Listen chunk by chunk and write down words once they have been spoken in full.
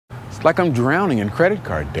It's like I'm drowning in credit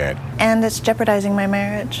card debt. And it's jeopardizing my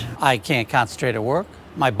marriage. I can't concentrate at work.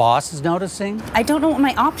 My boss is noticing. I don't know what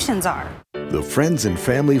my options are. The Friends and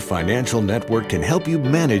Family Financial Network can help you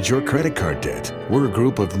manage your credit card debt. We're a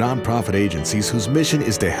group of nonprofit agencies whose mission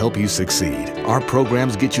is to help you succeed. Our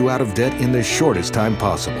programs get you out of debt in the shortest time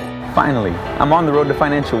possible. Finally, I'm on the road to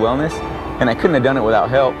financial wellness, and I couldn't have done it without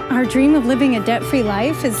help. Our dream of living a debt-free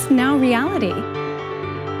life is now reality.